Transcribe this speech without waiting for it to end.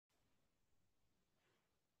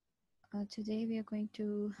Today we are going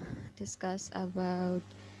to discuss about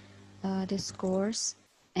discourse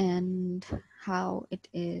and how it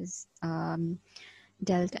is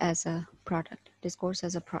dealt as a product, discourse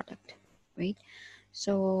as a product, right?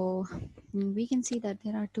 So we can see that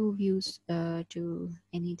there are two views to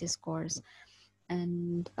any discourse,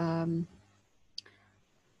 and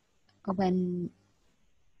when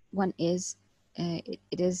one is it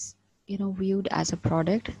is viewed as a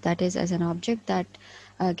product, that is as an object that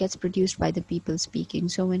gets produced by the people speaking.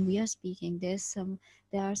 So when we are speaking, there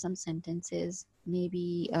are some sentences,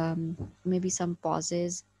 maybe some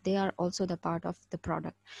pauses, they are also the part of the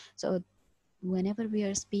product. So whenever we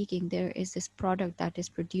are speaking, there is this product that is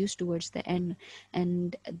produced towards the end,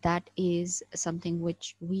 and that is something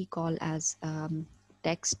which we call as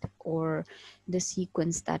text, or the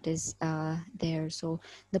sequence that is there. So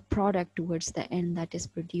the product towards the end that is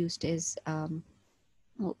produced is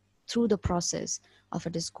well, through the process of a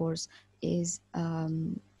discourse is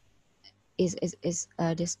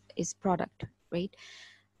is product, right?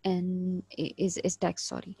 And is text,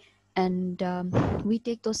 sorry. And we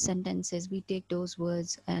take those sentences, we take those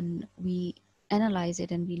words, and we analyze it,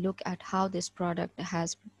 and we look at how this product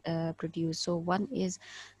has produced. So one is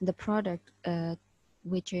the product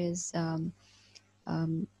which is um,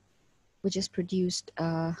 which is produced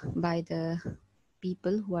by the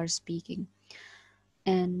people who are speaking.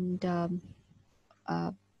 And uh,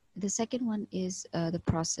 the second one is the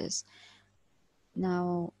process.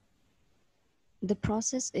 Now the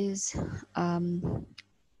process is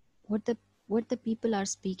what the people are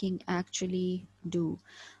speaking actually do,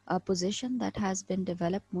 a position that has been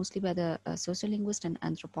developed mostly by the sociolinguist and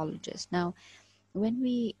anthropologist. Now when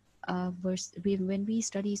when we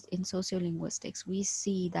study in sociolinguistics, we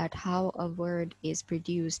see that how a word is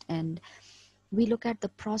produced, and we look at the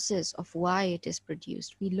process of why it is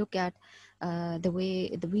produced. We look at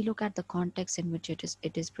we look at the context in which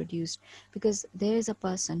it is produced, because there is a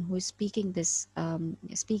person who is speaking these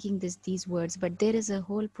words, but there is a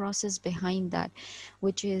whole process behind that,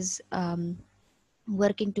 which is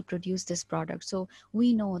working to produce this product. So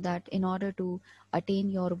we know that in order to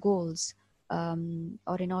attain your goals,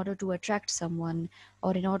 or in order to attract someone,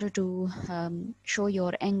 or in order to show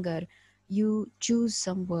your anger, you choose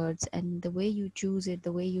some words, and the way you choose it,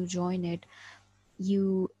 the way you join it,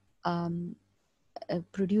 you um,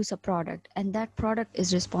 produce a product, and that product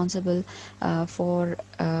is responsible for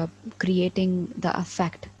creating the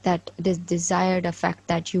effect, that this desired effect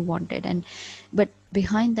that you wanted. And but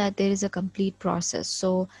behind that there is a complete process.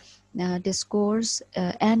 So discourse,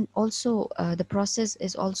 and also the process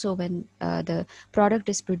is also when the product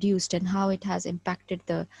is produced and how it has impacted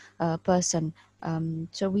the person.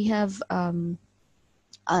 So we have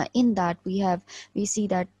in that we see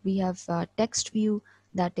that we have text view,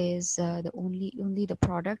 that is the only the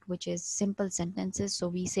product, which is simple sentences. So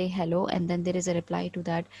we say hello, and then there is a reply to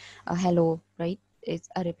that hello, right? It's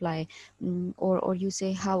a reply. Or you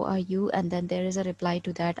say how are you, and then there is a reply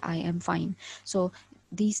to that, I am fine. So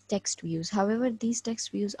these text views, however, these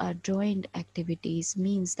text views are joined activities,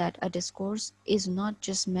 means that a discourse is not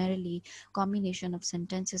just merely combination of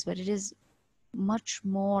sentences, but it is much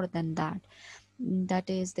more than that. That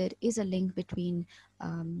is, there is a link between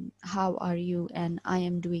how are you and I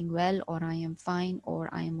am doing well, or I am fine, or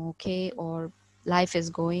I am okay, or life is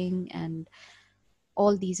going, and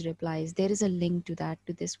all these replies, there is a link to that,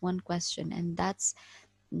 to this one question. And that's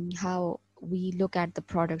how we look at the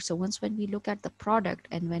product. So once when we look at the product,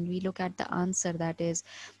 and when we look at the answer, that is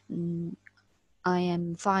mm, I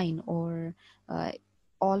am fine, or uh,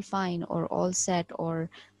 all fine, or all set, or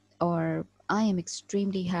I am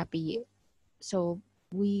extremely happy. So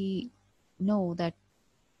we know that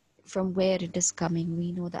from where it is coming,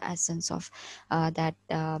 we know the essence of that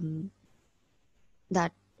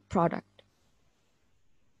product.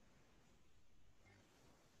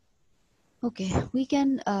 Okay, we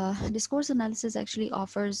can discourse analysis actually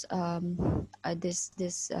offers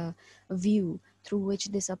this view, through which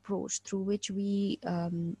this approach, through which we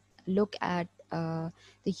look at the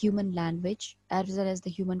human language as well as the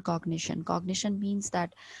human cognition. Cognition means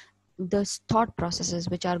that the thought processes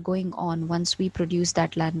which are going on once we produce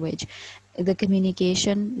that language, the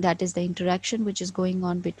communication, that is the interaction which is going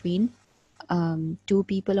on between two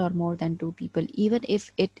people or more than two people, even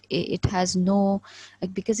if it has no,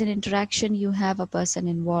 like, because in interaction you have a person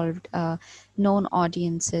involved, known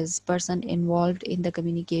audiences, person involved in the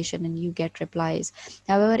communication, and you get replies.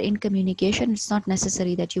 However, in communication, it's not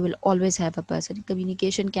necessary that you will always have a person.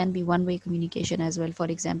 Communication can be one way communication as well. For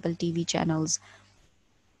example, TV channels,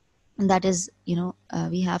 And that is,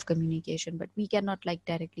 we have communication, but we cannot like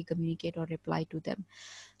directly communicate or reply to them.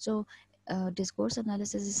 So discourse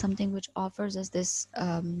analysis is something which offers us this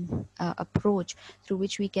approach through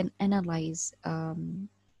which we can analyze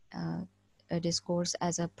a discourse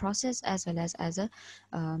as a process as well as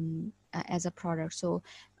a product. So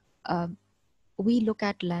uh, we look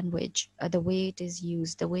at language, the way it is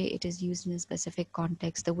used, the way it is used in a specific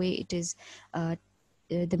context, the way it is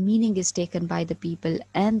the meaning is taken by the people,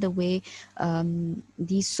 and the way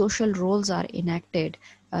these social roles are enacted.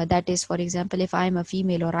 That is, for example, if I'm a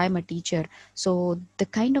female or I'm a teacher, so the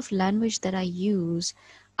kind of language that I use,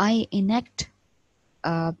 I enact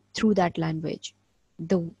through that language.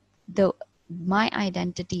 The the my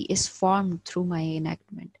identity is formed through my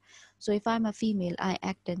enactment. So if I'm a female, I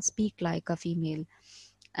act and speak like a female,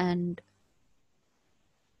 and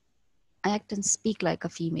act and speak like a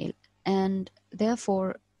female, and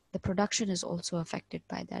therefore the production is also affected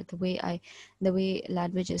by that. The way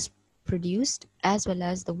language is produced as well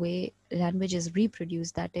as the way language is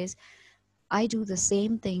reproduced. That is, I do the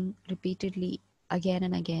same thing repeatedly again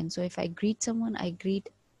and again. So if I greet someone, I greet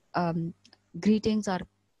um, greetings are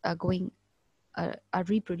going are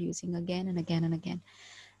reproducing again and again and again.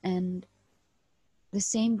 And the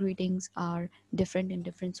same greetings are different in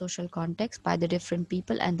different social contexts by the different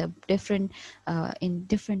people, and the different in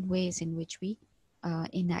different ways in which we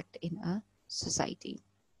enact in a society.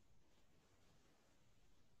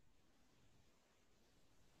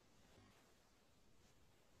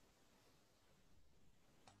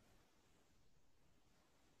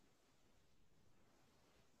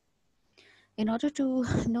 In order to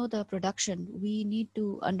know the production, we need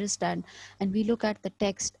to understand, and we look at the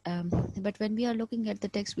text. But when we are looking at the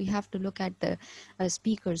text, we have to look at the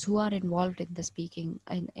speakers who are involved in the speaking,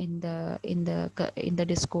 in the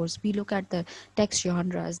discourse. We look at the text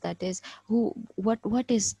genres, that is,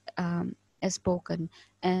 what is spoken,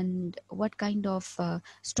 and what kind of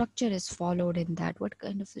structure is followed in that, what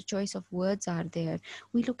kind of the choice of words are there.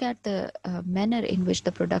 We look at the manner in which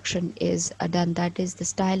the production is done, that is the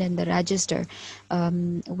style and the register,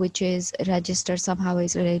 which is register somehow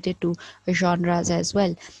is related to genres as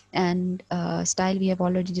well. And style we have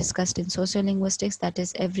already discussed in sociolinguistics, that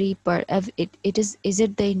is is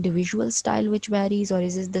it the individual style which varies, or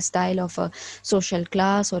is it the style of a social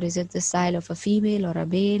class, or is it the style of a female or a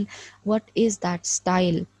male? What is that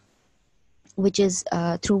style which is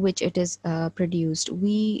through which it is produced?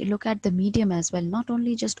 We look at the medium as well, not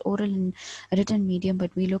only just oral and written medium,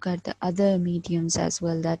 but we look at the other mediums as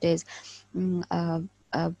well. That is,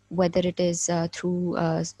 whether it is through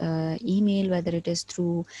email, whether it is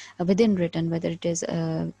through within written, whether it is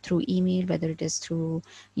through email, whether it is through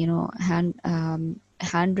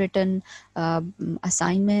handwritten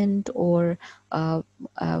assignment, or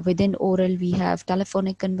within oral we have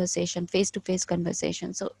telephonic conversation, face to face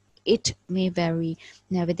conversation. So it may vary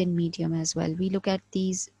within medium as well. We look at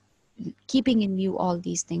these, keeping in view all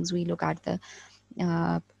these things,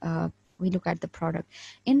 uh, uh, we look at the product.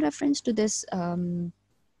 In reference to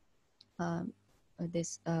uh,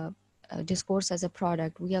 this discourse as a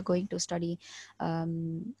product, we are going to study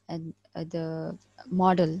and the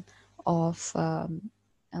model of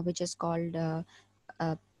which is called uh,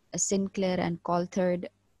 Sinclair and Coulthard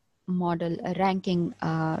model, a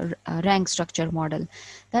rank structure model.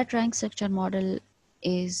 That rank structure model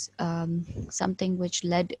is something which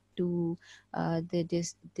led to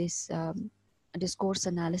this discourse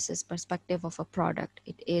analysis perspective of a product.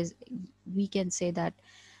 It is, we can say that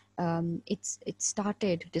it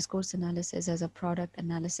started, discourse analysis as a product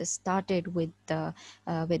analysis started with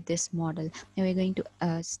this model, and we're going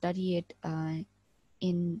to study it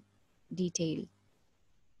in detail.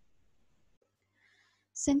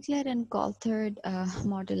 Sinclair and Coulthard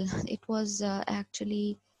model, it was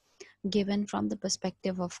actually given from the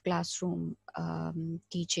perspective of classroom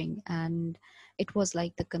teaching, and it was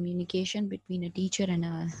like the communication between a teacher and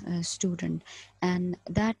a student, and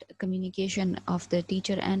that communication of the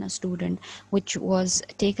teacher and a student, which was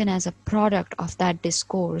taken as a product of that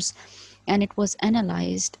discourse, and it was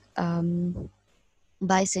analyzed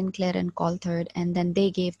by Sinclair and Coulthard, and then they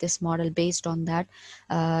gave this model based on that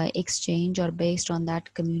exchange, or based on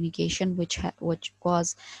that communication, which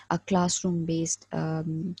was a classroom based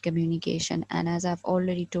communication. And as I've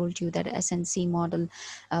already told you, that SNC model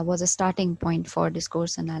was a starting point for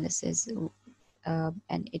discourse analysis,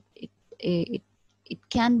 and it it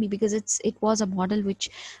can be, because it was a model which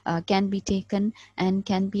can be taken and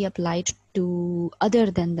can be applied to other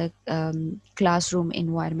than the classroom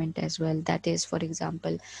environment as well. That is, for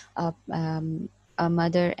example, a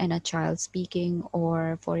mother and a child speaking,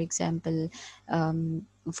 or for example,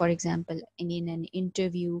 for example, in an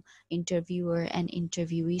interviewer and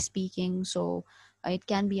interviewee speaking. So it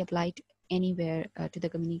can be applied anywhere to the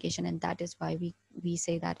communication, and that is why we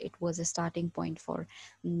say that it was a starting point for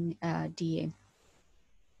DA.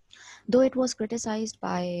 Though it was criticized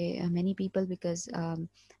by many people because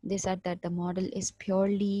they said that the model is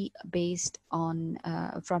purely based on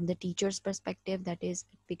from the teacher's perspective, that is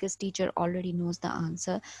because teacher already knows the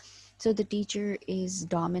answer, so the teacher is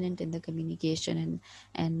dominant in the communication,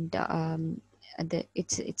 and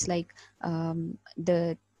it's like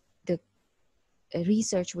the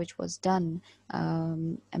research which was done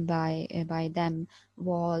by them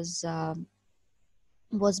was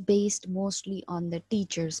based mostly on the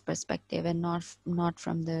teacher's perspective and not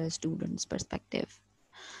from the student's perspective.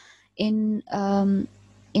 In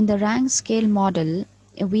in the rank scale model,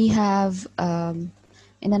 we have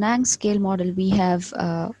in the rank scale model we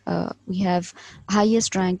have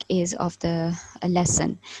highest rank is of the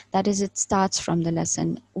lesson. That is, it starts from the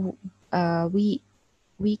lesson.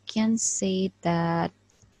 We can say that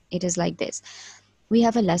it is like this: we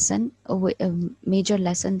have a lesson, a major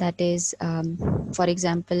lesson, that is, for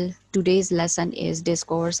example, today's lesson is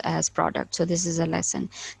discourse as product. So this is a lesson.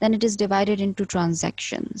 Then it is divided into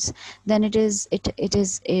transactions. Then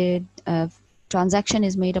transaction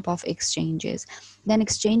is made up of exchanges. Then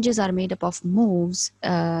exchanges are made up of moves,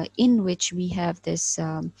 in which we have this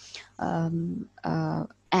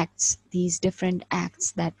acts, these different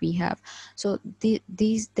acts that we have. So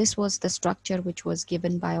this was the structure which was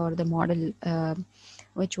given by, or the model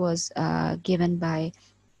which was given by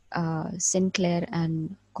Sinclair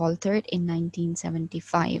and Coulthard in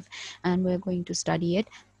 1975, and we're going to study it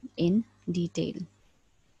in detail.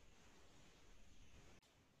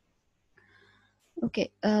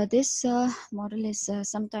 Okay, this model is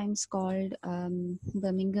sometimes called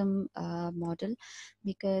Birmingham model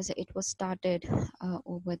because it was started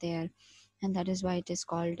over there, and that is why it is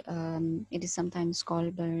called. It is sometimes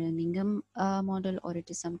called Birmingham model, or it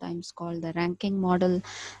is sometimes called the ranking model,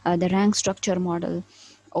 the rank structure model,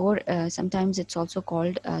 or sometimes it's also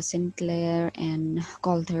called Sinclair and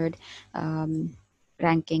Coulthard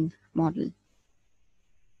ranking model.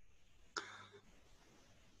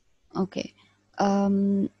 Okay.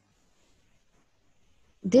 Um,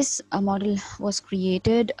 this model was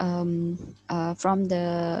created from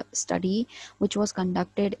the study which was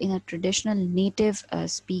conducted in a traditional native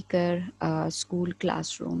speaker school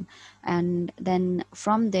classroom, and then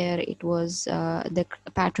from there it was the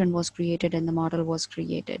pattern was created and the model was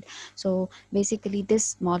created. So basically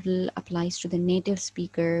this model applies to the native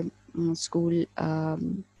speaker school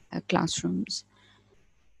classrooms.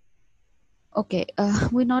 Okay,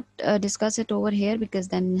 we not discuss it over here because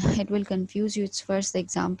then it will confuse you. It's first the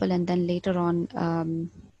example and then later on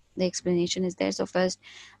the explanation is there. So first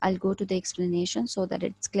I'll go to the explanation so that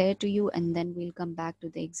it's clear to you, and then we'll come back to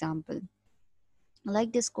the example.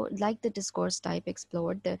 Like the discourse type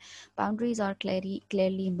explored, the boundaries are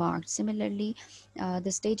clearly marked. Similarly,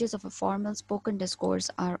 the stages of a formal spoken discourse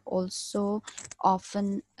are also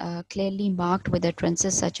often clearly marked with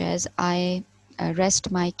utterances such as I rest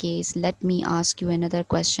my case, let me ask you another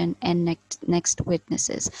question, and next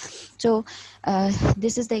witnesses. So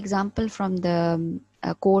this is the example from the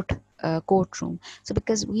courtroom. So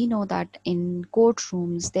because we know that in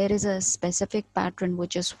courtrooms there is a specific pattern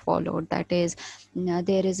which is followed, that is,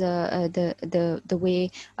 there is the way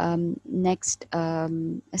next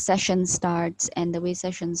session starts, and the way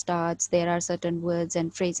session starts there are certain words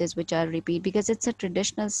and phrases which are repeat because it's a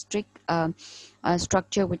traditional strict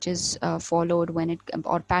structure which is followed when it,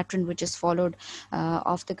 or pattern which is followed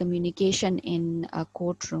of the communication in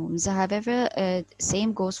courtrooms. However,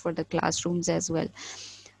 same goes for the classrooms as well.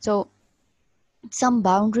 So some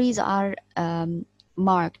boundaries are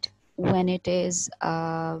marked when it is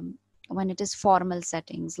formal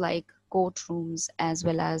settings like courtrooms as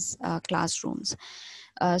well as classrooms.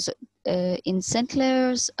 In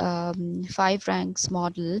Sinclair's five ranks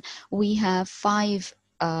model, we have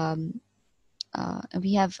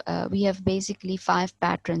we have basically five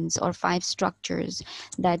patterns or five structures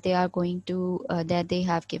that they are going to that they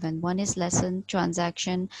have given. One is lesson,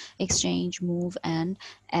 transaction, exchange, move, and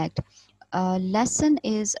act. Lesson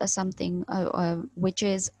is something which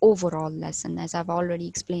is overall lesson, as I've already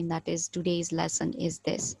explained, that is today's lesson is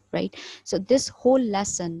this, right? So this whole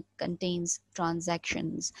lesson contains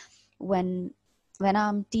transactions. When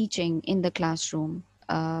I'm teaching in the classroom,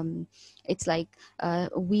 it's like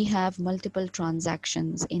we have multiple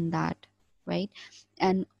transactions in that, right?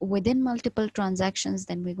 And within multiple transactions,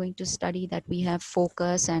 then we're going to study that we have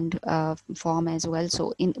focus and form as well,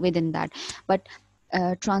 so in within that. But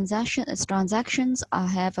transactions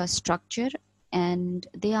have a structure, and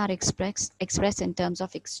they are expressed in terms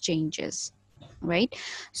of exchanges, right?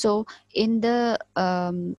 So in the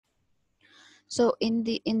in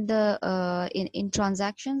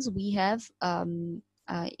transactions we have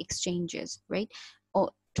exchanges, right?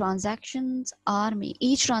 Or transactions are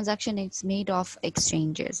each transaction is made of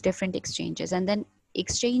exchanges, different exchanges, and then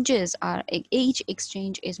exchanges are each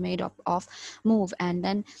exchange is made up of move, and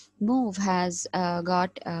then move has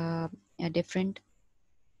got a different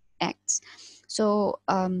acts. So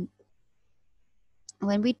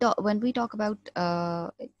when we talk about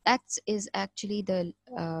acts is actually the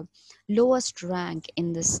lowest rank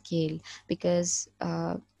in the scale, because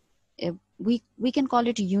we can call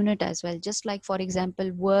it a unit as well. Just like, for example,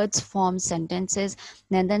 words form sentences,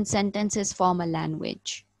 and then sentences form a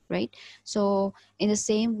language, right? So in the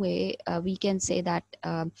same way, we can say that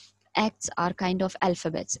acts are kind of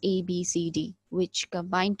alphabets, A, B, C, D, which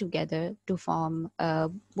combine together to form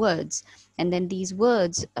words. And then these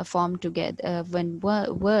words form together when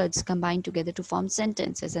words combine together to form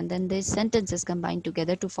sentences, and then these sentences combine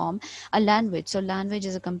together to form a language. So language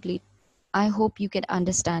is a complete, I hope you can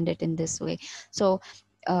understand it in this way. So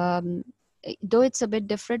though it's a bit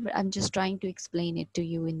different, but I'm just trying to explain it to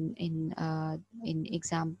you in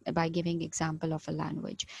exam by giving example of a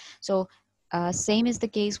language. So same is the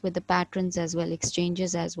case with the patterns as well,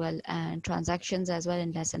 exchanges as well, and transactions as well.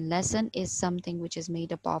 And lesson is something which is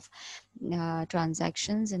made up of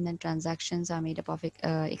transactions, and then transactions are made up of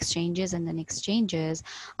exchanges, and then exchanges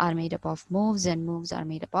are made up of moves, and moves are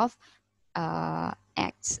made up of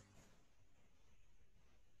acts.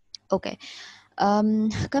 Okay.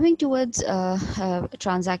 Coming towards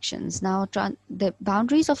transactions now, the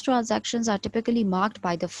boundaries of transactions are typically marked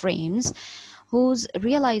by the frames whose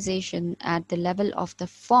realization at the level of the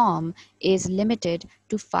form is limited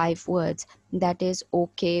to 5 words. That is,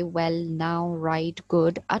 okay, well, now, right,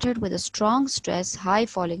 good, uttered with a strong stress, high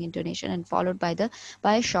falling intonation, and followed by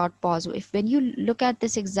a short pause. If when you look at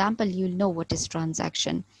this example, you'll know what is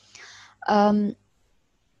transaction.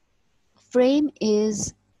 Frame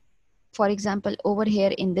is, for example, over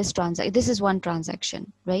here in this transaction, this is one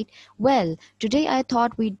transaction, right? Well, today I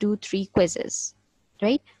thought we'd do 3 quizzes,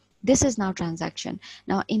 right? This is now transaction.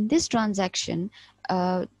 Now in this transaction,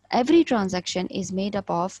 every transaction is made up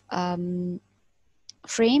of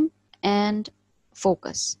frame and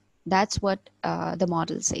focus. That's what the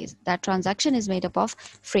model says, that transaction is made up of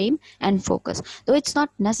frame and focus. Though it's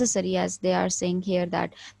not necessary, as they are saying here,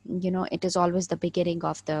 that it is always the beginning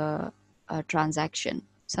of the transaction.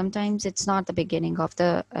 Sometimes it's not the beginning of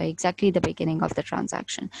the exactly the beginning of the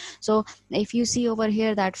transaction. So if you see over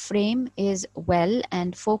here that frame is well,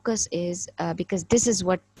 and focus is because this is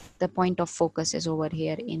what the point of focus is over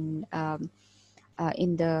here in the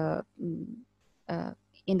uh,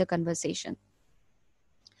 in the conversation.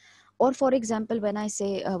 Or for example, when I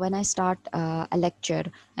say when I start a lecture,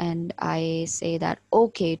 and I say that,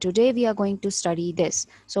 okay, today we are going to study this.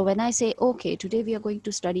 So when I say, okay, today we are going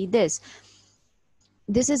to study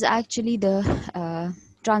this is actually the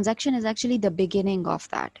transaction is actually the beginning of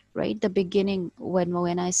that, right? The beginning,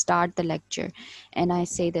 when I start the lecture and I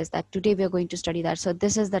say this, that today we are going to study that. So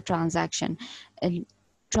this is the transaction. And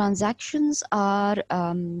transactions are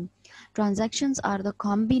the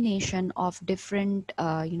combination of different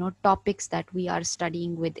topics that we are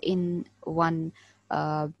studying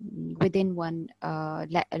uh, within one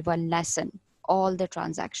lesson, all the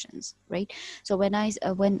transactions, right? So when I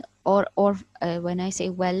when or when I say,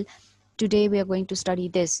 well, today we are going to study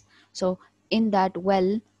this. So in that,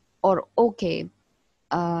 well, or okay,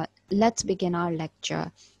 let's begin our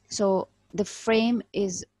lecture. So the frame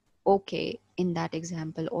is okay in that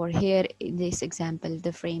example, or here in this example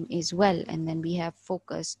the frame is well, and then we have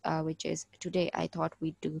focus, which is, today I thought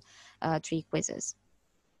we'd do 3 quizzes.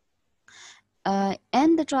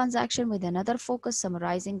 End the transaction with another focus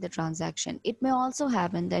summarizing the transaction. It may also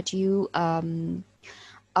happen that you are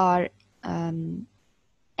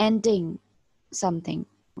ending something,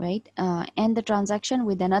 right? End the transaction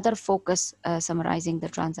with another focus summarizing the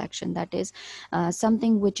transaction. That is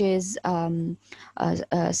something which is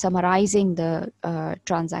summarizing the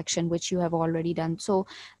transaction which you have already done. So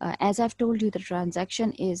as I've told you, the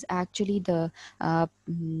transaction is actually the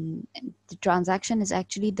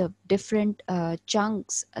different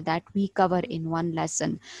chunks that we cover in one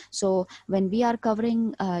lesson. So when we are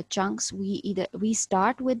covering chunks, we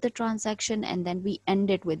start with the transaction, and then we end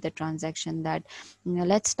it with the transaction. That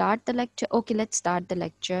let's start the lecture, okay, let's start the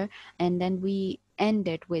lecture, and then we end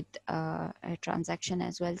it with a transaction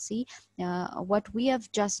as well. See, what we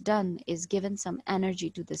have just done is given some energy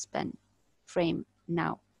to this pen frame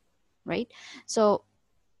now, right? So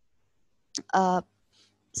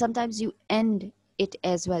sometimes you end it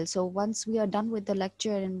as well. So once we are done with the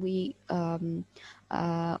lecture and we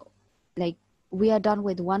uh, like we are done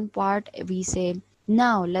with one part, we say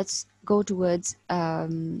now let's go towards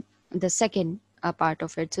the second part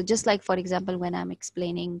of it. So just like, for example, when I'm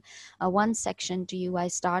explaining one section to you, I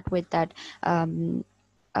start with that um,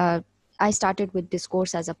 uh, I started with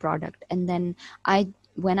discourse as a product, and then I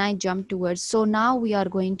when I jump towards, so now we are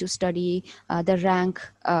going to study the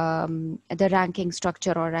ranking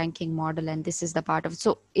structure or ranking model, and this is the part of,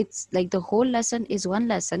 so it's like the whole lesson is one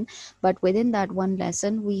lesson, but within that one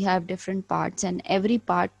lesson we have different parts, and every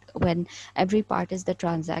part is the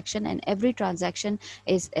transaction, and every transaction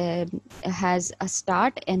is has a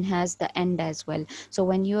start and has the end as well. So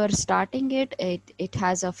when you are starting it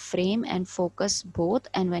has a frame and focus both,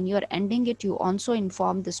 and when you are ending it, you also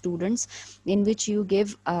inform the students, in which you give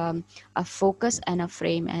a focus and a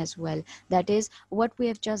frame as well. That is, what we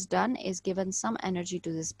have just done is given some energy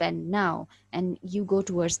to this pen now, and you go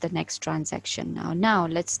towards the next transaction. Now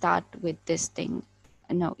let's start with this thing.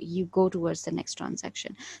 No, you go towards the next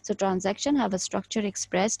transaction. So transaction have a structure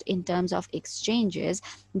expressed in terms of exchanges.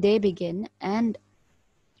 They begin and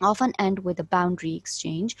often end with a boundary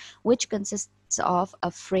exchange, which consists of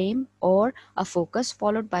a frame or a focus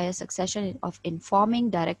followed by a succession of informing,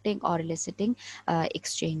 directing, or eliciting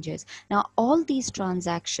exchanges. Now, all these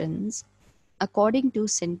transactions, according to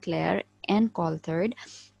Sinclair and Coulthard,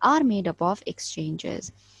 are made up of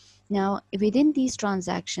exchanges. Now, within these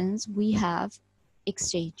transactions, we have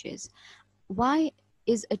exchanges. Why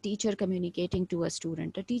is a teacher communicating to a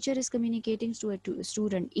student? A teacher is communicating to a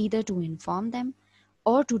student either to inform them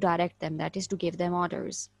or to direct them, that is, to give them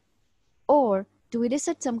orders, or to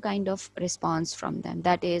elicit some kind of response from them.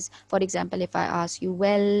 That is, for example, if I ask you,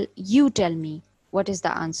 well, you tell me what is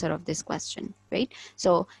the answer of this question, right?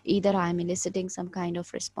 So either I'm eliciting some kind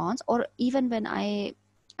of response, or even when I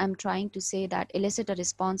am trying to say that, elicit a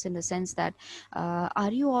response in the sense that,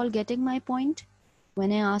 are you all getting my point?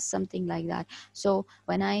 When I ask something like that. So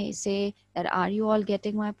when I say that, are you all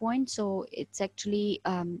getting my point? So it's actually,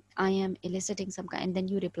 I am eliciting some kind, and then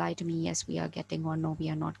you reply to me, yes, we are getting, or no, we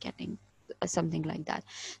are not getting, something like that.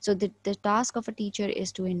 So the task of a teacher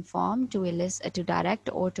is to inform, to elicit, to direct,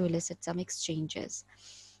 or to elicit some exchanges.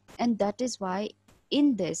 And that is why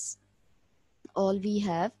in this, all we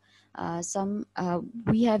have some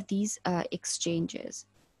we have these exchanges,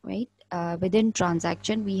 right? Within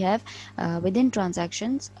transactions we have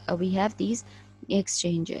these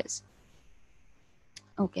exchanges.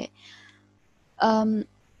 Okay. um,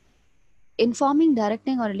 Informing,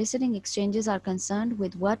 directing, or eliciting exchanges are concerned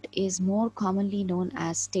with what is more commonly known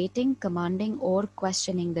as stating, commanding, or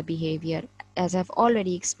questioning the behavior. As I've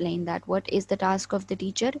already explained, that what is the task of the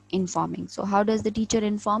teacher? Informing. So how does the teacher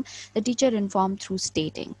inform? The teacher inform through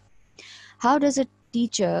stating. How does a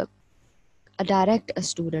teacher direct a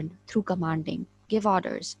student? Through commanding, give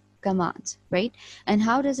orders, commands, right? And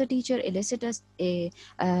how does a teacher elicit a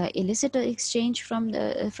exchange from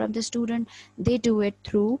the student? They do it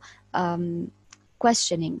through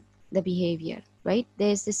questioning the behavior, right?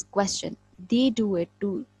 There's this question. They do it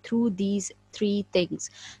through these three things.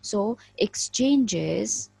 So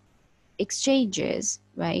exchanges,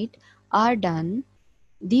 right, are done.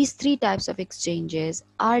 These three types of exchanges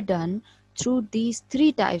are done through these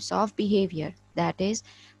three types of behavior. That is,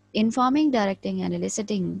 informing, directing, and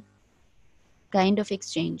eliciting kind of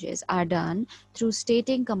exchanges are done through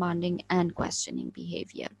stating, commanding, and questioning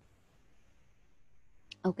behavior.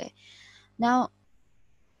 Okay. Now,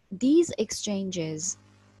 these exchanges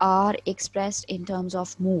are expressed in terms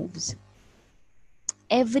of moves.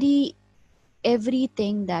 Every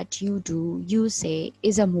everything that you do, you say,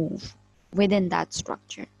 is a move within that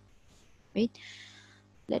structure, right?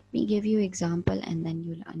 Let me give you example, and then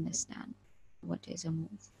you'll understand what is a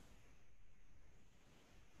move.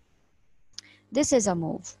 This is a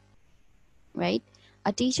move, right?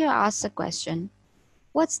 A teacher asks a question,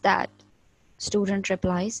 what's that? Student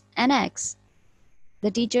replies, an X.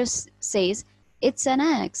 The teacher says, it's an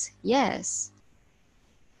X, yes,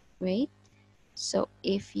 right? So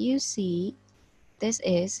if you see, this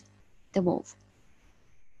is the move.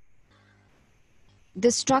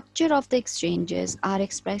 The structure of the exchanges are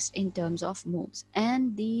expressed in terms of moves,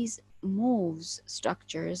 and these moves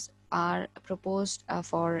structures are proposed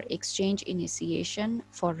for exchange initiation,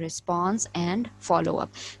 for response, and follow-up.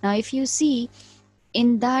 Now if you see,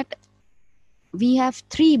 in that we have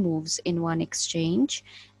three moves in one exchange,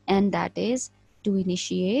 and that is to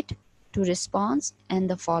initiate, to response, and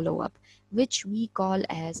the follow-up, which we call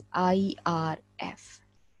as IRF.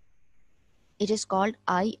 It is called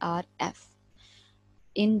IRF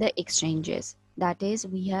in the exchanges. That is,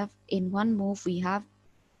 we have in one move, we have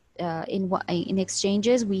in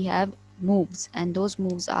exchanges we have moves, and those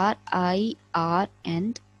moves are I, R,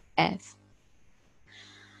 and F.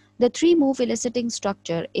 The three move eliciting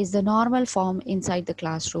structure is the normal form inside the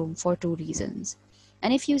classroom for two reasons.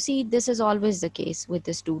 And if you see, this is always the case with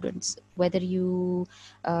the students, whether you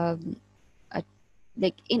um, uh,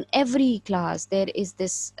 like in every class there is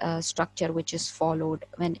this structure which is followed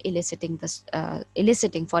when eliciting this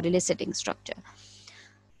eliciting structure.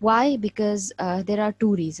 Why? Because there are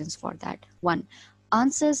two reasons for that. One,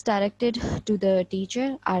 answers directed to the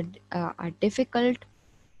teacher are difficult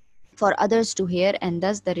for others to hear, and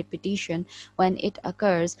thus the repetition, when it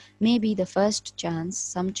occurs, may be the first chance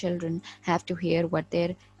some children have to hear what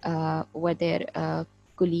their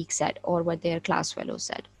colleague said or what their class fellow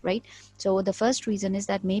said, right? So the first reason is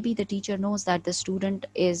that maybe the teacher knows that the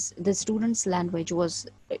student's language was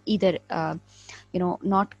either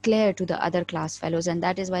not clear to the other class fellows, and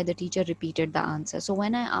that is why the teacher repeated the answer. So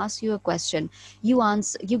when I ask you a question, you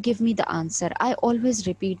give me the answer, I always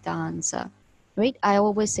repeat the answer, right? I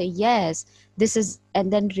always say yes, this is, and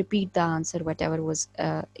then repeat the answer whatever was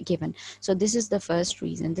given. So this is the first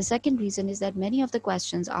reason. The second reason is that many of the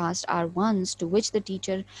questions asked are ones to which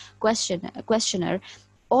the questioner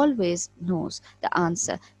always knows the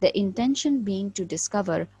answer, the intention being to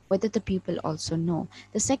discover whether the pupil also know.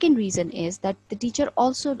 The second reason is that the teacher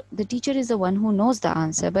is the one who knows the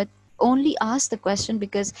answer, but only asks the question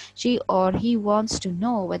because she or he wants to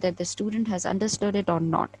know whether the student has understood it or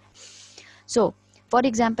not. So for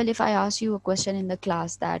example, if I ask you a question in the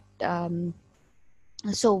class that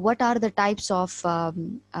so what are the types of or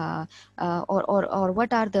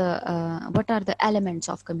what are the elements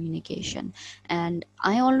of communication, and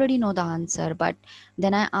I already know the answer, but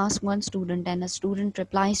then I ask one student and a student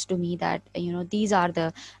replies to me that these are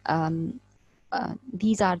the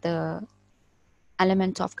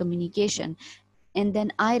elements of communication, and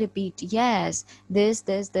then I repeat, yes, this,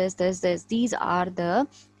 these are the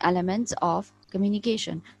elements of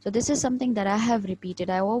communication. So this is something that I have repeated.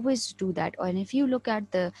 I always do that. And if you look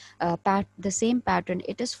at the same pattern,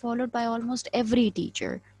 it is followed by almost every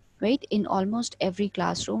teacher, right? In almost every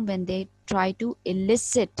classroom when they try to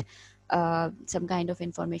elicit some kind of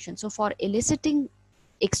information. So for eliciting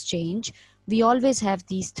exchange, we always have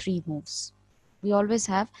these three moves. We always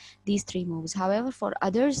have these three moves. However, for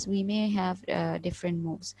others, we may have different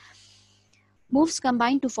moves. Moves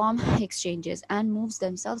combine to form exchanges, and moves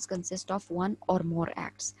themselves consist of one or more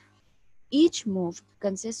acts. Each move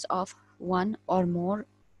consists of one or more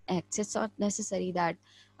acts. It's not necessary that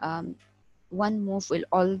um, one move will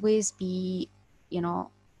always be, you know,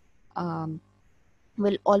 um,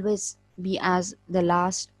 will always be as the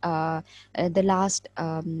last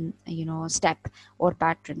step or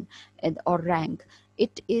pattern or rank.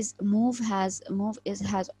 It is move is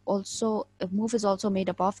also made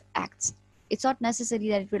up of acts. It's not necessary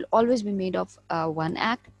that it will always be made of one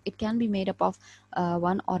act. It can be made up of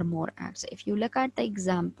one or more acts. If you look at the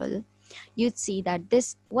example, you'd see that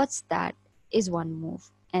this what's that is one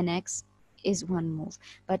move, an X is one move,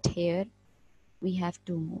 but here we have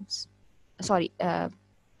two moves. Sorry,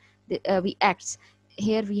 we acts.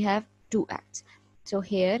 Here we have two acts. So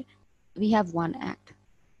here we have one act.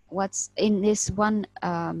 What's in this one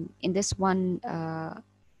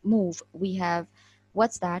move we have,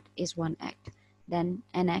 what's that is one act. Then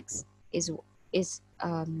an X is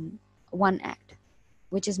one act,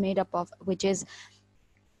 which is made up of which is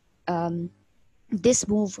um, this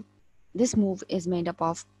move. This move is made up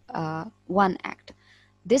of one act.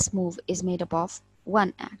 This move is made up of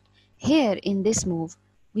one act. Here in this move,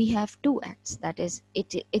 we have two acts. That is,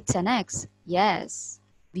 it's an X. Yes,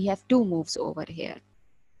 we have two moves over here.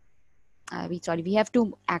 We have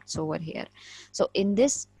two acts over here. So in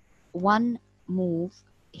this one move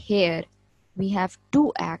here, we have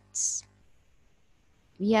two acts.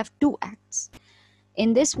 We have two acts.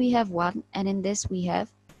 In this we have one, and in this we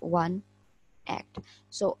have one act.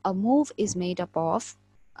 So a move is made up of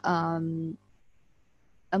um,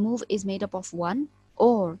 one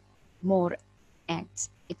or more acts.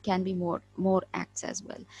 It can be more acts as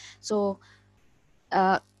well. So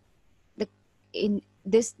uh, the in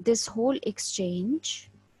this whole exchange,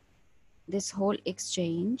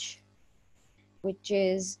 which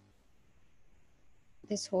is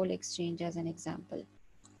this whole exchange as an example,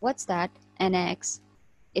 what's that? An X.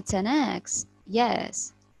 It's an X.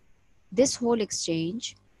 Yes, this whole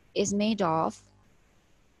exchange is made of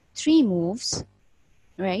three moves,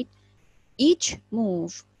 right? Each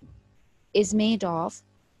move is made of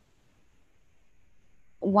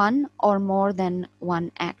one or more than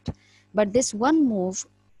one act, but this one move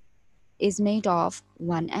is made of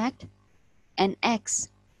one act, and X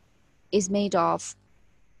is made of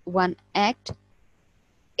one act,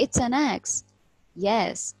 it's an X.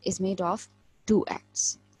 Yes, is made of two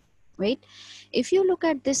acts. Right? If you look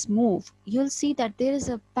at this move, you'll see that there is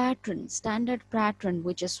a pattern, standard pattern,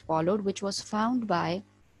 which is followed, which was found by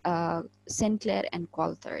Sinclair and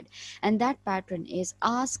Coulthard. And that pattern is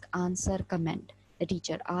ask, answer, comment. The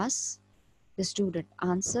teacher asks, the student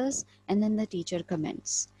answers, and then the teacher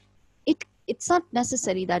comments. It's not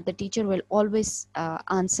necessary that the teacher will always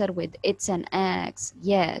answer with it's an X,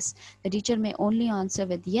 yes. The teacher may only answer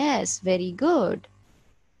with yes, very good.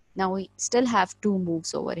 Now we still have two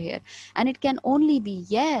moves over here, and it can only be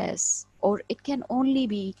yes or it can only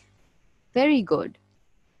be very good.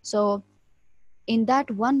 So in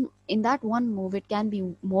that one move, it can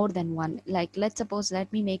be more than one. Like, let's suppose,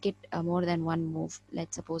 let me make it more than one move.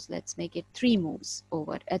 Let's make it three moves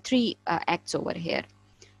over three acts over here.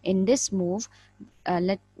 In this move,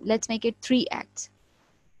 let's make it three acts.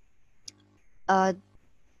 uh,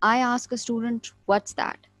 I ask a student, what's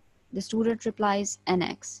that? The student replies, an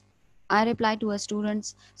X. I reply to a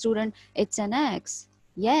student, it's an X.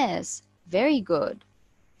 Yes, very good.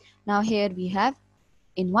 Now here we have,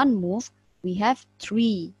 in one move, we have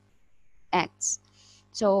three acts.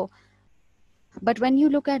 So, but when you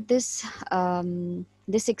look at this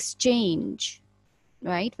exchange,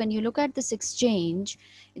 right? When you look at this exchange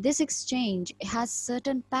has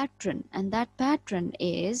certain pattern, and that pattern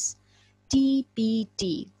is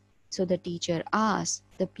TPT. So the teacher asks,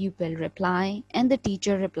 the pupil reply, and the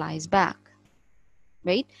teacher replies back,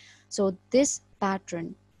 right? So this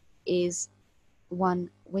pattern is one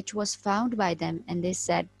which was found by them, and they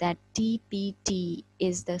said that TPT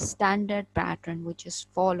is the standard pattern which is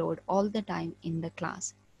followed all the time in the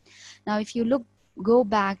class. Now, if you go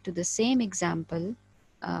back to the same example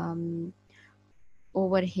um,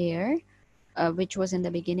 over here, which was in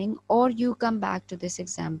the beginning, or you come back to this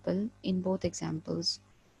example, in both examples,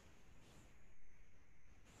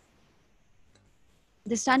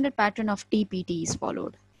 the standard pattern of TPT is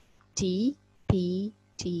followed.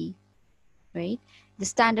 TPT, right? The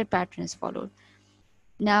standard pattern is followed.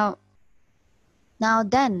 Now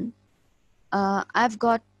then, I've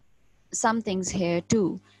got some things here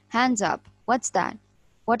too. Hands up. What's that?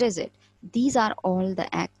 What is it? These are all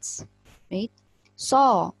the acts, right?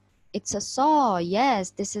 Saw. It's a saw. Yes,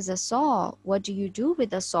 this is a saw. What do you do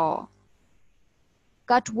with a saw?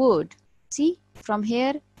 Cut wood. See, from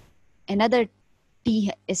here, another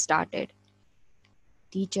T is started.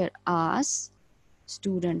 Teacher asks,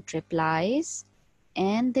 student replies,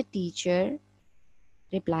 and the teacher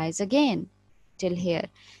replies again till here.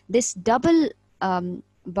 This double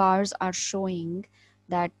bars are showing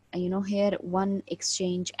that, here one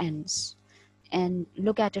exchange ends. And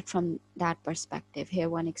look at it from that perspective. Here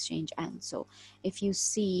one exchange ends. So if you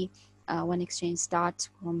see, one exchange starts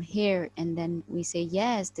from here, and then we say,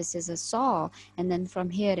 yes, this is a saw, and then from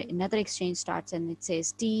here another exchange starts and it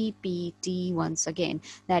says TPT once again.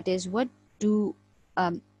 That is, what do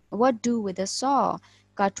with a saw?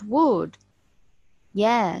 Cut wood.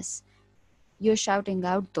 Yes, you're shouting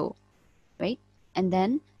out though, right? And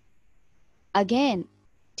then again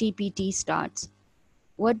TPT starts.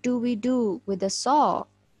 What do we do with a saw?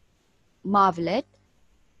 Marvel it.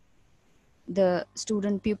 The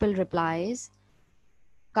student pupil replies,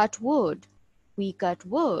 cut wood. We cut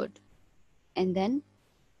wood. And then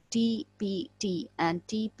TPT, and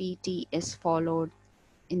TPT is followed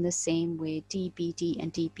in the same way, TPT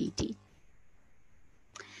and TPT.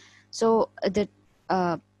 So the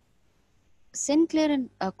Sinclair and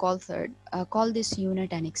Coulthard call this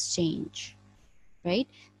unit an exchange, right?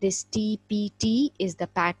 This TPT is the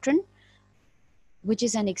pattern, which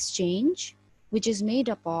is an exchange, which is made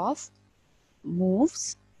up of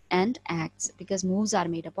moves and acts, because moves are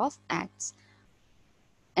made up of acts.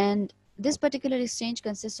 And this particular exchange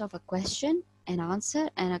consists of a question, an answer,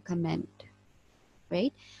 and a comment,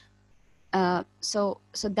 right? So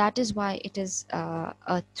that is why it is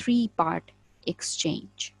a three-part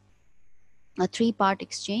exchange. A three-part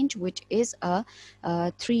exchange, which is a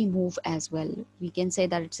three-move as well. We can say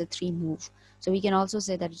that it's a three-move. So we can also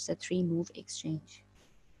say that it's a three-move exchange,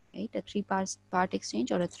 right? A three-part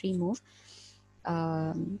exchange or a three-move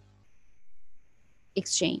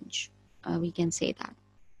exchange. We can say that.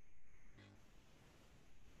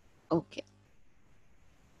 Okay.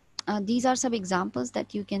 These are some examples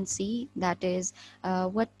that you can see. That is,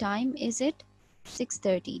 what time is it?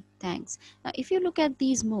 6:30. Thanks. Now, if you look at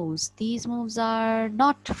these moves are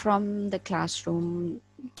not from the classroom,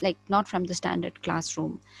 like not from the standard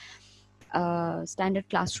classroom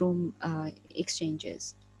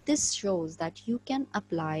exchanges. This shows that you can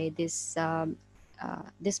apply this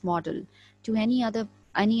this model to any other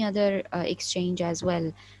any other exchange as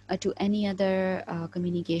well, to any other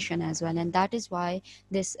communication as well. And that is why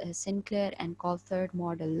this Sinclair and Coulthard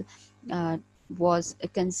model uh, was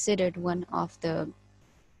considered uh,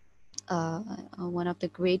 one of the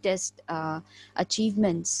greatest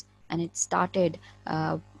achievements, and it started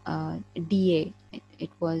uh, DA. It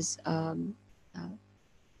was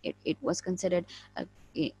it was considered a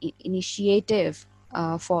initiative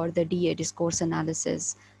for the DA, discourse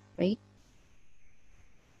analysis, right,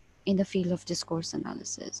 in the field of discourse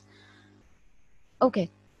analysis. Okay,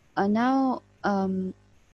 now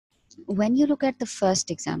when you look at the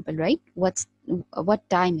first example, right, what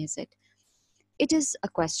time is it? It is a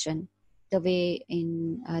question, the way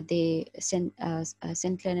in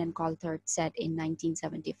Sinclair and Coulthard said in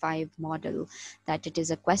 1975 model, that it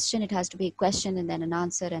is a question, it has to be a question and then an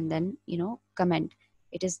answer and then, comment.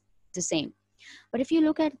 It is the same. But if you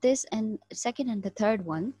look at this and second and the third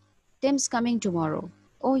one, Tim's coming tomorrow.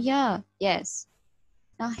 Oh yeah, yes.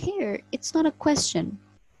 Now here, it's not a question.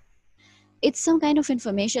 It's some kind of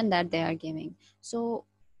information that they are giving. So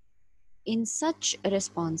in such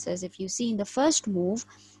responses, if you see in the first move,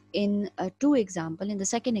 in two example, in the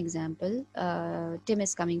second example, Tim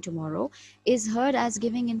is coming tomorrow is heard as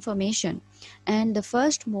giving information, and the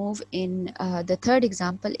first move in the third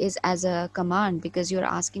example is as a command, because you're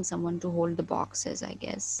asking someone to hold the boxes, I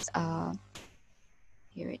guess.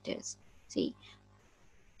 Here it is. See,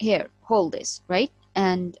 here, hold this, right?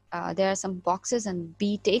 And there are some boxes, and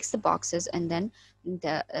B takes the boxes, and then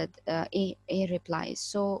the A replies.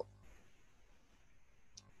 So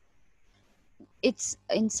it's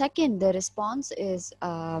in second, the response is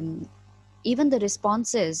even the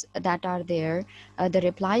responses that are there, the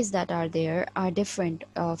replies that are there are different.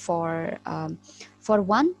 For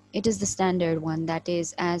one, it is the standard one, that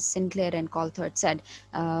is as Sinclair and Coulthard said,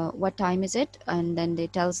 what time is it, and then they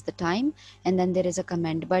tells the time, and then there is a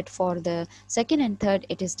comment. But for the second and third,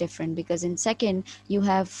 it is different, because in second you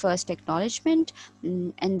have first acknowledgement,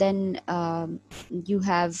 and then you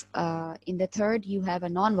have in the third you have a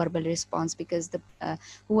non-verbal response, because the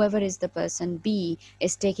whoever is the person B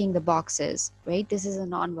is taking the boxes, right? This is a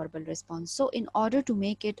non-verbal response. So in order to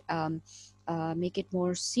make it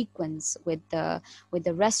more sequence with the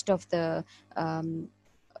rest of the um,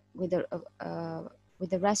 with the with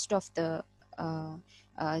the rest of the uh,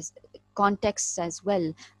 uh, contexts as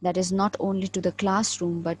well, that is not only to the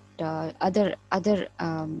classroom, but other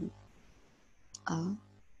uh,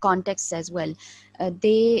 contexts as well.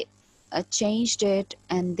 They changed it,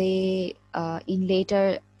 and they in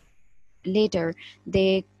later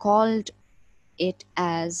they called it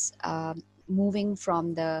as moving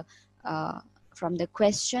from the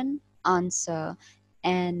question answer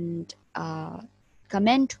and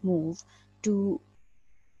comment move to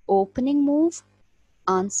opening move,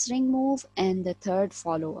 answering move, and the third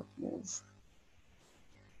follow-up move.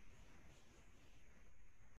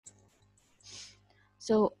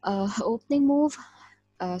 So opening move,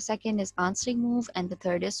 second is answering move, and the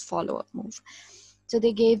third is follow-up move. So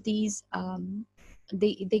they gave these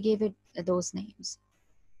they gave it those names.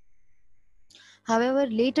 However,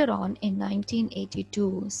 later on in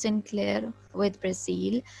 1982, Sinclair with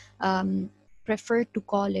Brazil preferred to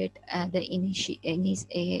call it the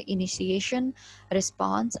initiation,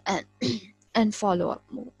 response, and and follow up,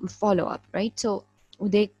 right? So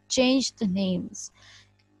they changed the names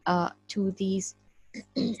to these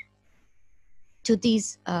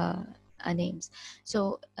names.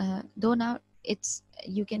 So though now it's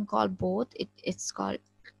you can call both.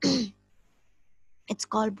 It's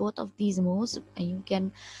called both of these moves. You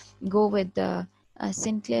can go with the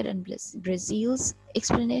Sinclair and Brazil's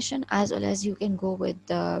explanation, as well as you can go with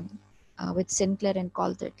Sinclair and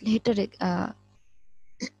Coulthard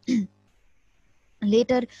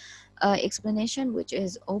later explanation, which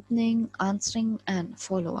is opening, answering, and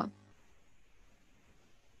follow up.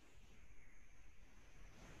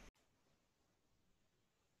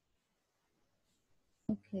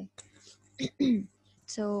 Okay.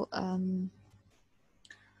 So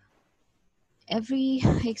every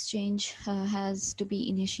exchange has to be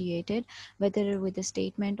initiated, whether with a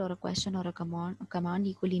statement or a question or a command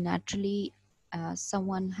equally naturally.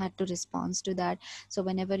 Someone had to respond to that. So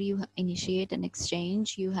whenever you initiate an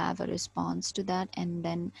exchange, you have a response to that, and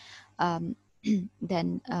then um,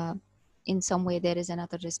 then in some way there is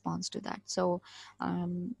another response to that. So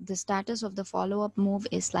the status of the follow-up move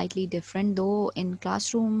is slightly different, though in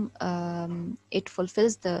classroom it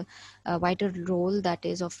fulfills the vital role, that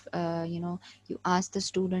is of you ask the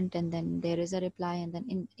student, and then there is a reply, and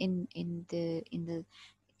then in the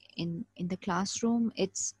in the classroom,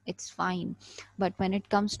 it's fine, but when it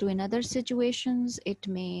comes to in other situations, it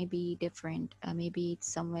may be different. Maybe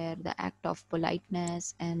it's somewhere the act of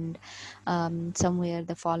politeness, and somewhere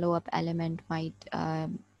the follow-up element might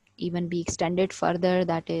even be extended further.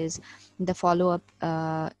 That is, the follow-up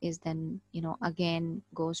is then, again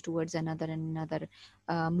goes towards another and another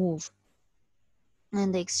move,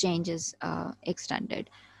 and the exchange is extended.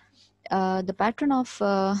 The pattern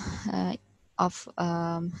uh, of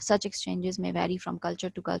such exchanges may vary from culture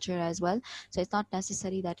to culture as well. So it's not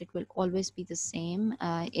necessary that it will always be the same.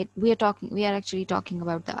 We are actually talking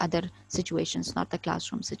about the other situations, not the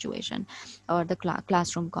classroom situation or the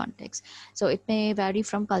classroom context. So it may vary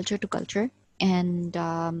from culture to culture, and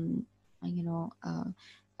you know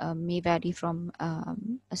uh, may vary from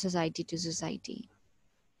a society to society.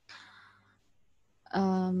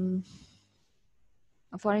 Um,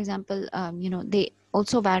 for example, they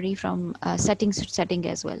also vary from setting to setting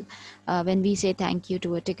as well. When we say thank you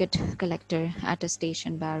to a ticket collector at a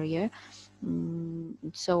station barrier,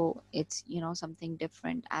 so it's something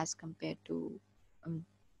different as compared to um,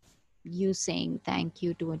 you saying thank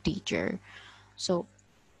you to a teacher. So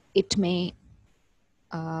it may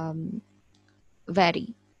um,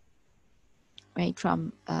 vary, right,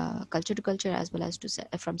 from culture to culture, as well as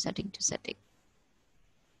from setting to setting.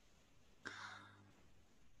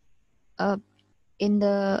 Uh, in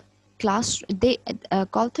the class, they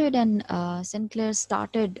Coulthard and Sinclair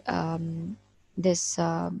started this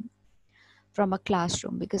from a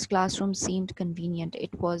classroom, because classroom seemed convenient.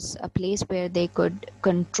 It was a place where they could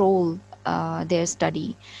control their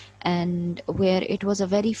study, and where it was a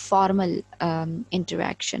very formal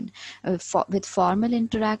interaction. With formal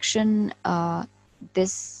interaction,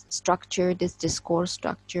 this structure, this discourse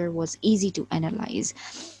structure, was easy to analyze,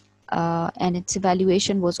 and its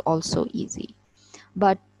evaluation was also easy.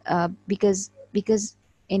 But because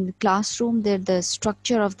in classroom, the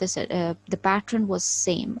structure of the pattern was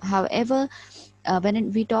same. However,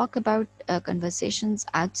 we talk about conversations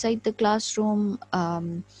outside the classroom,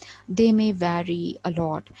 they may vary a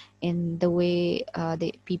lot in the way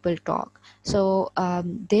people talk. So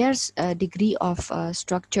there's a degree of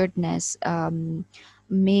structuredness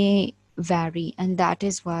may vary, and that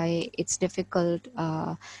is why it's difficult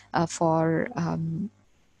for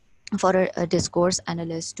a discourse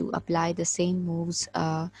analyst to apply the same moves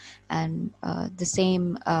and the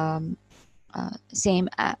same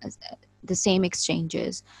the same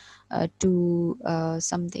exchanges to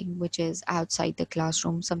something which is outside the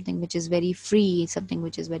classroom, something which is very free, something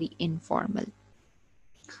which is very informal.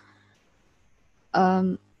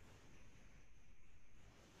 Um,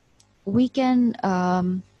 we can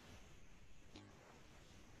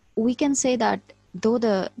say that though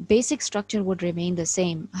the basic structure would remain the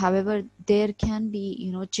same, however, there can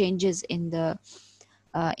be changes in the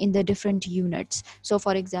different units. So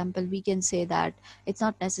for example, we can say that it's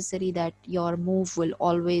not necessary that your move will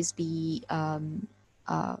always be a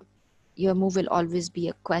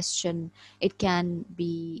question. It can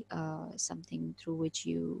be something through which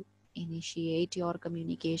you initiate your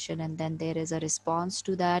communication, and then there is a response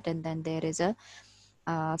to that, and then there is a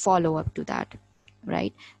follow up to that,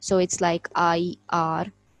 right? So it's like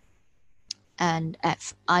IR and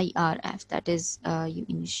F. IRF, that is, you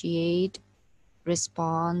initiate,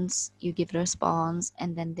 response, you give response,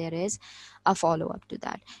 and then there is a follow-up to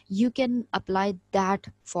that. You can apply that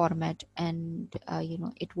format, and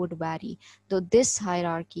it would vary, though this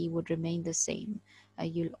hierarchy would remain the same.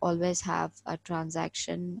 You'll always have a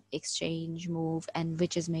transaction, exchange, move, and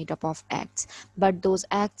which is made up of acts, but those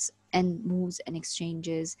acts and moves and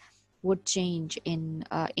exchanges would change in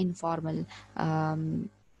informal um,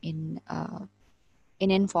 in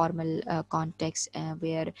informal context,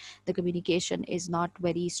 where the communication is not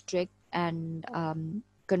very strict and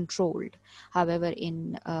controlled. However,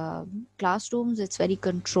 in classrooms, it's very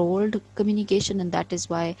controlled communication, and that is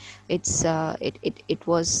why it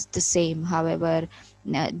was the same. However,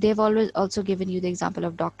 they've always also given you the example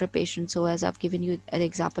of doctor patient. So as I've given you an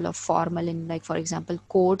example of formal, in, like, for example,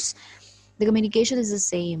 courts, the communication is the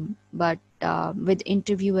same, but with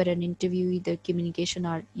interviewer and interviewee, the communication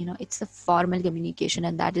are, it's the formal communication,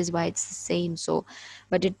 and that is why it's the same. So,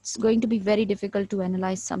 but it's going to be very difficult to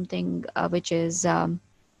analyze something which is in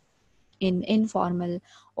informal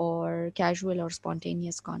or casual or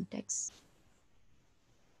spontaneous context.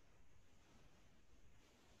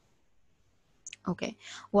 Okay.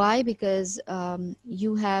 Why? Because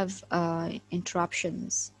you have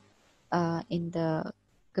interruptions in the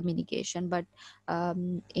communication, but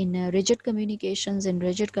in rigid communications, in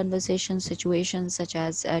rigid conversation situations such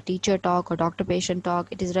as teacher talk or doctor patient talk,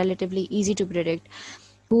 it is relatively easy to predict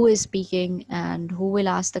who is speaking and who will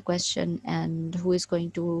ask the question and who is going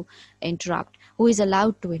to interrupt, who is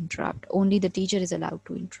allowed to interrupt. Only the teacher is allowed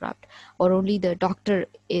to interrupt, or only the doctor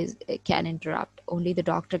is can interrupt, only the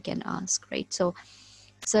doctor can ask, right? So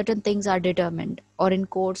certain things are determined, or in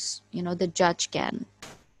courts, the judge can,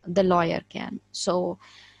 the lawyer can. So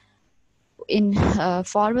in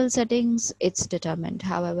formal settings it's determined,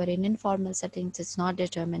 however in informal settings it's not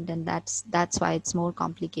determined, and that's why it's more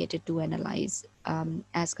complicated to analyze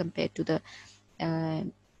as compared to the uh,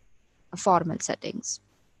 formal settings.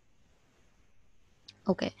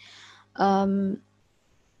 Okay. um,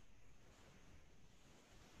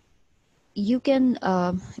 you can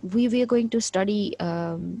we are going to study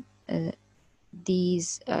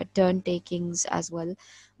these turn takings as well,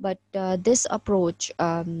 but this approach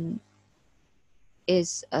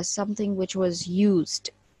is something which was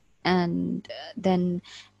used, and then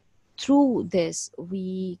through this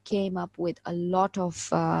we came up with a lot of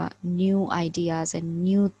new ideas and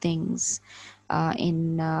new things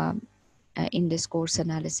in discourse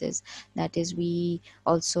analysis. That is, we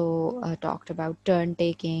also talked about turn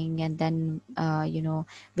taking, and then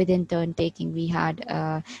within turn taking we had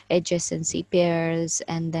adjacency pairs,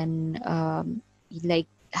 and then like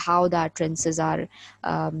how the utterances are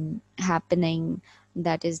happening.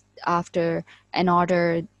 That is, after an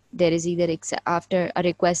order there is either after a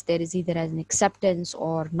request there is either an acceptance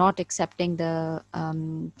or not accepting the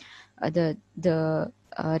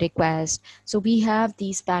request. So we have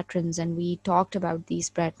these patterns, and we talked about these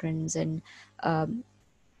patterns, um,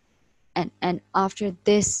 and after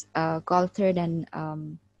this, Coulthard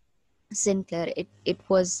and Sinclair, it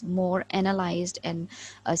was more analyzed, and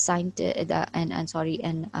and sorry,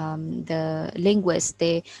 and the linguists,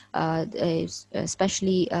 they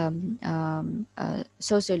especially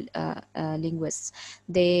social linguists,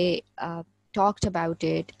 they talked about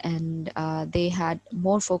it, and they had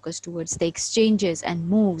more focus towards the exchanges and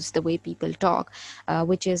moves, the way people talk,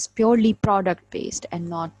 which is purely product based and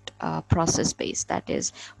not process based. That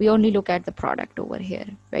is, we only look at the product over here,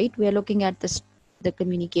 right? We are looking at the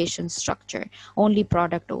communication structure, only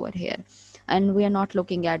product over here, and we are not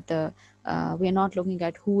looking at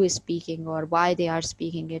who is speaking or why they are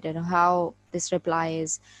speaking it and how this reply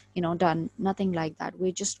is done. Nothing like that.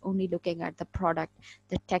 We're just only looking at the product,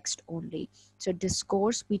 the text only. So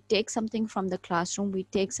discourse, we take something from the classroom, we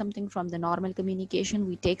take something from the normal communication,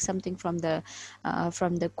 we take something from the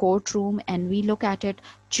courtroom, and we look at it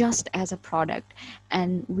just as a product,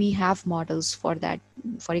 and we have models for that.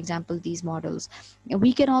 For example, these models,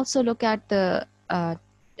 we can also look at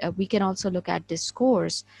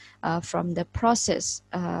discourse from the process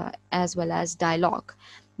as well as dialogue.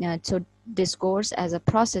 So discourse as a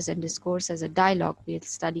process and discourse as a dialogue we'll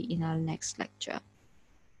study in our next lecture.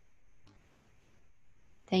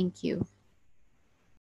 Thank you.